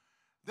thousands.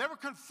 They were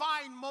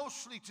confined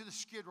mostly to the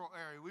Skid Row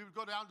area. We would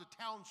go down to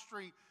Town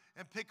Street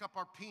and pick up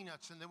our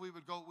peanuts, and then we'd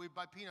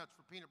buy peanuts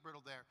for peanut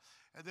brittle there.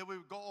 And then we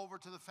would go over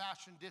to the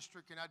fashion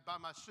district, and I'd buy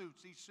my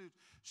suits. These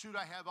suit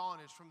I have on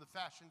is from the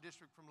fashion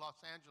district from Los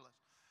Angeles.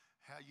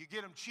 You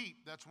get them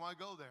cheap. That's why I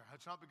go there.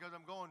 It's not because I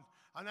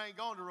ain't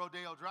going to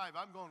Rodeo Drive.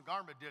 I'm going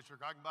Garment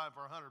District. I can buy them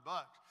for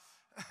 $100.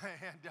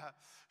 And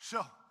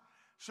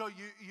so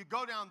you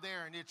go down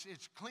there, and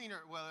it's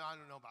cleaner. Well, I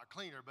don't know about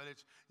cleaner, but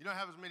you don't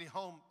have as many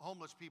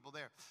homeless people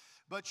there.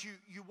 But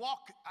you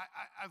walk.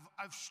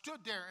 I've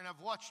stood there and I've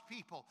watched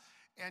people,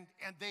 and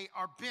they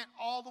are bent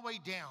all the way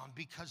down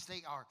because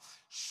they are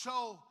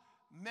so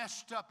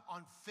messed up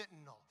on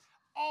fentanyl,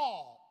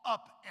 all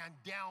up and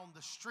down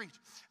the street.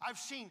 I've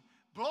seen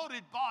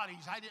bloated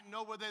bodies. I didn't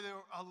know whether they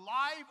were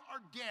alive or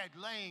dead,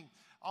 laying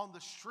on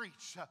the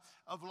streets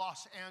of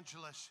Los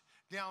Angeles,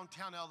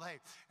 downtown LA.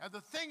 And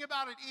the thing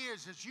about it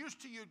is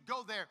used to you'd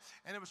go there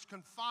and it was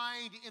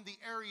confined in the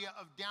area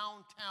of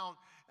downtown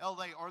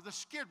LA, or the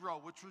Skid Row,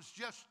 which was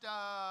just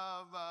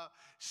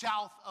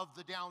south of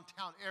the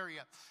downtown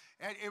area.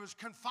 And it was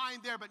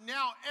confined there. But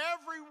now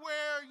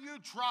everywhere you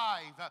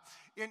drive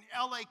in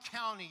LA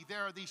County,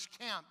 there are these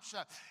camps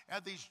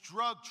and these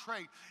drug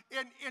trade.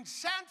 In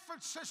San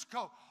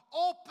Francisco,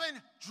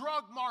 open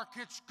drug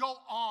markets go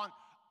on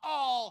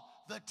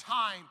all the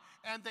time,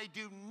 and they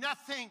do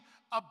nothing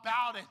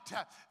about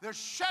it. They're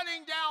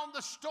shutting down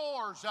the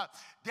stores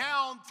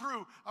down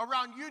through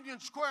around Union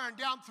Square and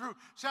down through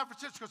San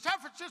Francisco. San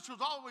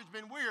Francisco's always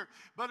been weird,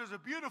 but it's a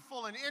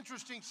beautiful and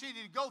interesting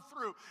city to go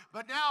through.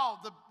 But now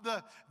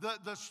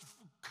the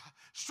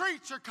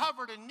streets are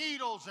covered in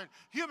needles and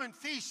human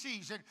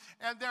feces,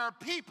 and there are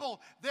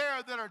people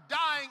there that are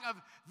dying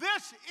of.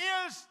 This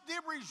is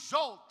the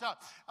result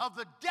of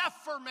the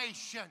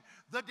deformation,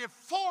 the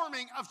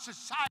deforming of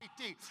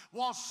society,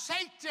 while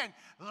Satan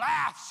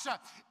laughs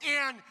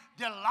in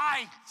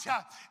delight.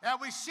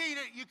 And we see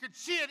it. You could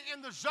see it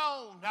in the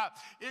Zone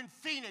in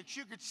Phoenix.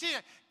 You could see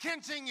it.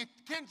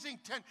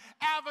 Kensington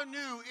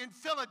Avenue in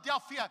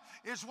Philadelphia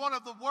is one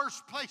of the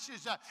worst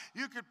places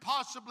you could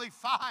possibly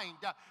find,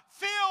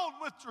 filled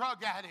with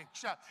drug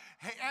addicts.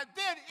 And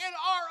then in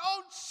our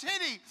own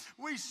city,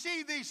 we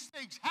see these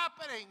things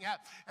happening,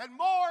 and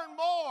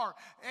more,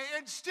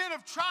 instead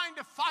of trying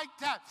to fight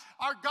that,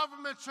 our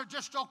governments are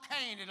just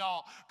okaying it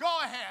all. Go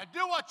ahead,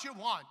 do what you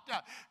want.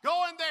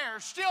 Go in there,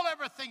 steal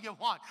everything you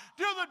want.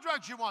 Do the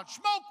drugs you want.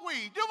 Smoke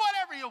weed. Do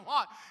whatever you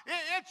want.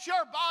 It's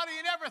your body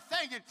and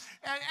everything.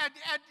 And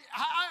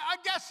I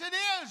guess it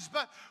is,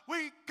 but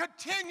we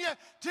continue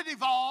to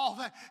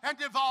devolve and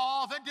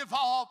devolve and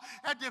devolve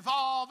and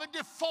devolve and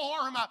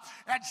deform.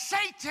 And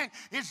Satan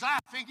is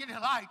laughing in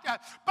delight.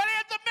 But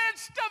in the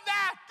midst of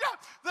that,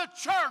 the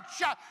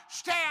church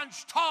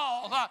stands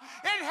tall,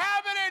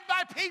 inhabited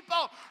by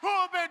people who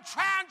have been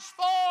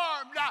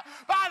transformed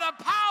by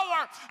the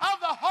power of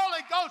the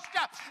Holy Ghost,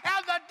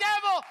 and the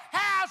devil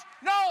has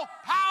no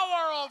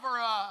power over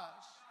us.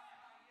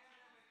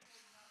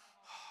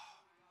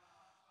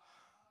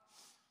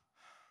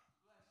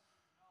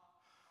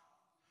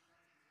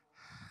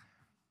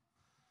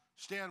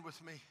 Stand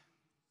with me.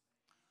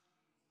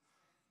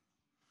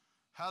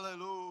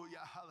 Hallelujah,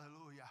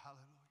 hallelujah,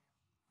 hallelujah.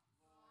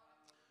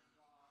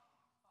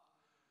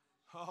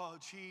 Oh,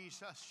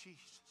 Jesus,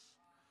 Jesus.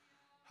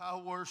 I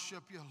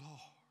worship you, Lord.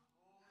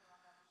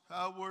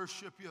 I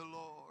worship you,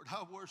 Lord.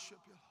 I worship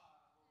you,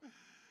 Lord.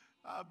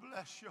 I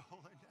bless your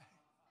holy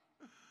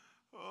name.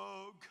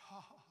 Oh,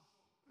 God.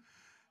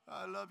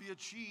 I love you,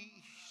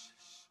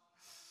 Jesus.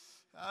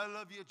 I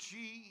love you,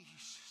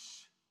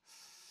 Jesus.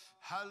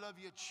 I love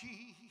you,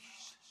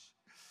 Jesus.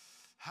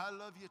 I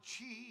love you,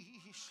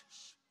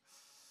 Jesus.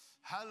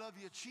 I love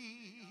you,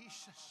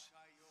 Jesus.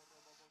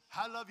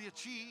 I love you,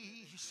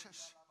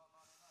 Jesus.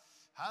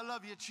 I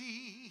love you,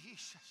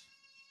 Jesus.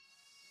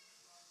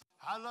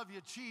 I love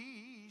you,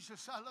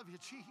 Jesus. I love you,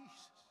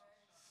 Jesus.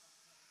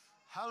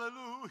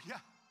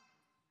 Hallelujah.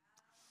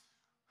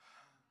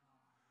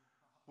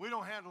 We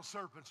don't handle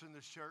serpents in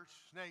this church,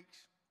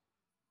 snakes.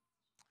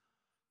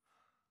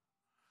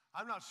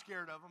 I'm not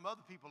scared of them.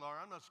 Other people are.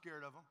 I'm not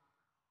scared of them.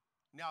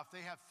 Now, if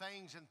they have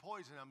fangs and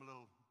poison, I'm a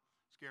little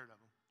scared of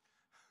them.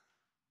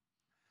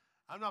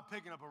 I'm not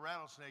picking up a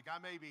rattlesnake. I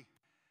may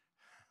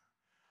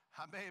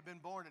have been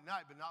born at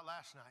night, but not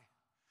last night.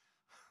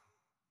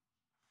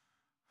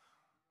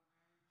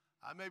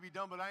 I may be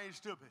dumb, but I ain't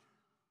stupid.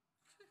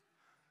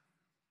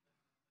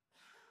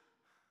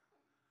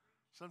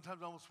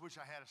 Sometimes I almost wish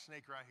I had a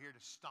snake right here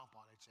to stomp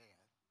on its head.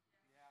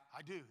 Yeah.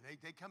 I do.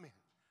 They come in.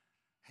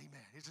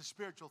 Amen. It's a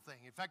spiritual thing.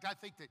 In fact, I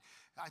think that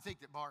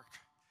Mark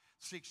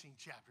 16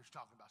 chapter is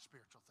talking about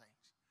spiritual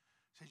things.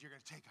 It says you're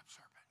going to take up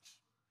serpents.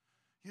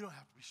 You don't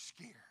have to be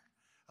scared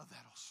of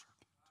that old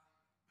serpent.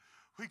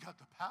 We got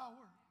the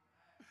power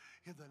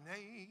in the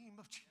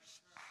name of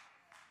Jesus.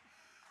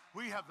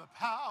 We have the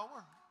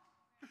power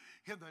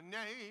in the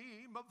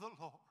name of the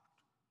Lord.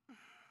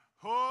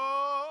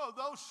 Oh,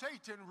 though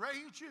Satan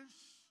rages,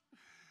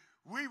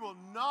 we will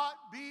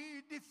not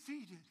be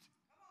defeated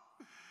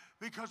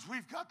because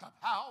we've got the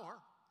power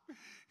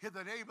in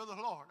the name of the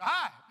Lord.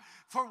 I,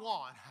 for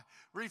one,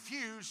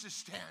 refuse to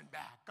stand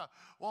back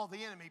while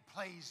the enemy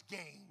plays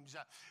games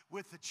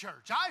with the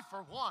church. I,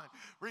 for one,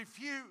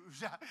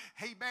 refuse,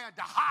 amen,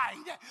 to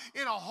hide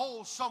in a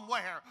hole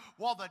somewhere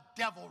while the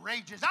devil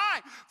rages.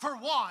 I, for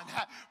one,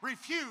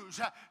 refuse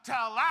to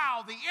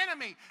allow the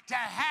enemy to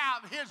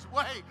have his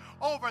way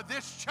over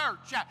this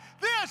church.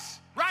 This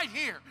right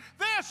here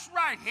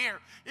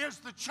is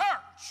the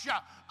church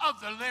of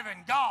the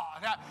living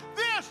God.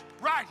 This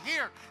right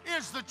here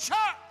is the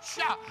church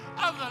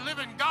of the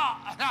living God.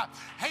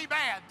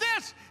 Amen.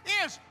 This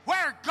is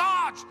where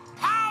God's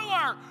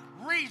power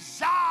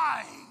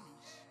resides.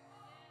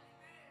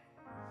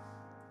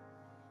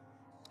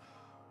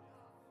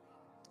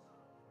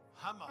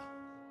 I'm a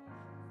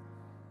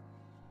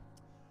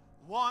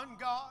one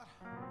God,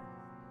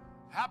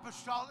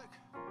 apostolic,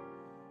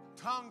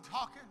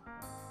 tongue-talking,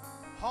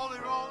 holy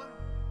rolling,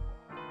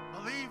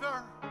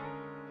 believer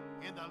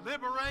in the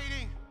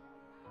liberating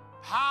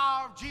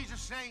power of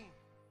Jesus' name.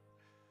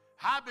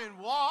 I've been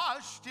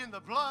washed in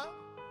the blood,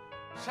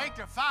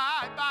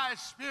 sanctified by His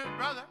Spirit,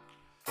 brother.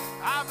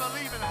 I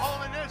believe in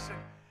holiness, and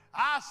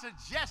I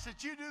suggest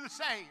that you do the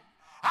same.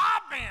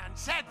 I've been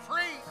set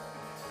free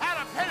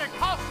at a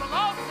Pentecostal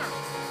altar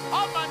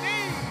on my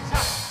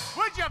knees.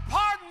 Would you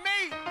pardon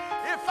me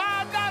if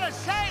I'm not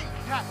ashamed?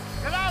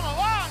 Because I'm a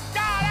one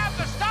God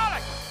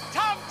apostolic,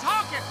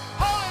 tongue-talking,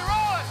 holy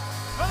rolling,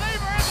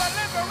 believer in the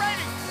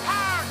liberating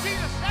power of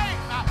Jesus' name.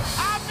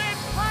 I've been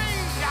freed.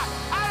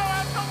 I don't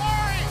have to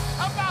worry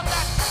about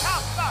that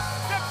stuff.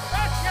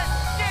 Depression,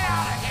 get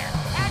out of here.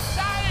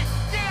 Anxiety,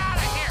 get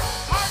out of here.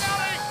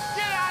 Carnality,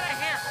 get out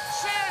of here.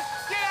 Sin,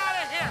 get out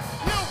of here.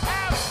 You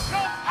have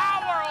no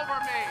power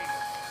over me.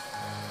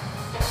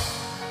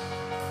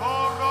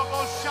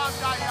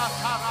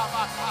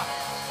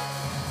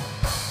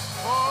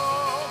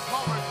 Oh,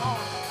 glory,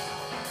 glory.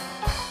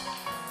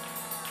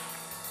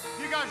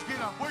 You guys get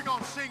up. We're going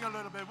to sing a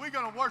little bit. We're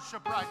going to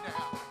worship right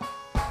now.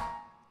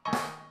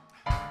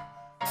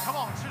 Come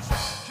on,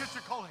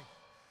 Sister Coley.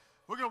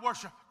 We're going to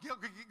worship.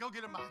 Go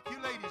get a mic. You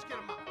ladies, get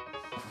a mic.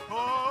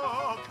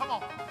 Oh, come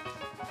on.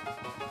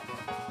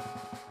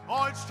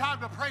 Oh, it's time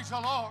to praise the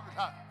Lord.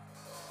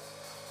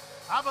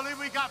 I believe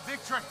we got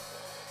victory.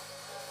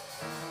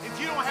 If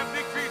you don't have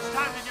victory, it's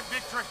time to get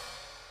victory.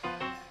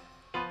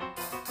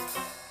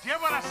 Do you hear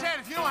what I said?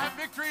 If you don't have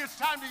victory, it's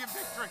time to get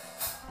victory.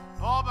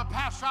 Oh, but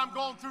Pastor, I'm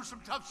going through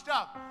some tough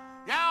stuff.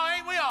 Yeah,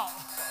 ain't we all?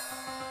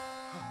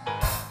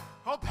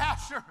 Oh,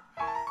 Pastor,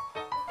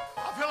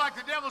 I feel like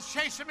the devil's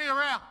chasing me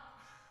around.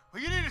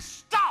 Well, you need to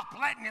stop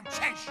letting him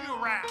chase you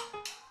around.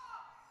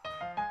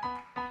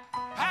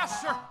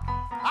 Pastor,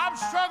 I'm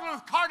struggling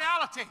with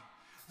carnality.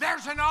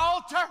 There's an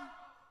altar.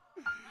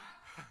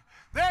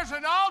 There's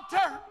an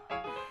altar.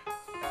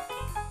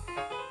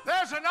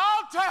 There's an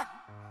altar.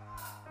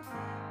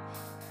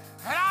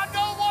 And I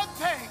know one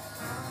thing.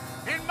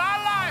 In my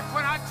life,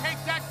 when I take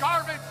that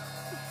garbage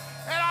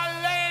and I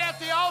lay it at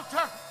the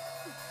altar,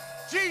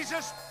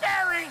 Jesus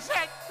buries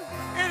it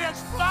in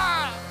His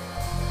blood.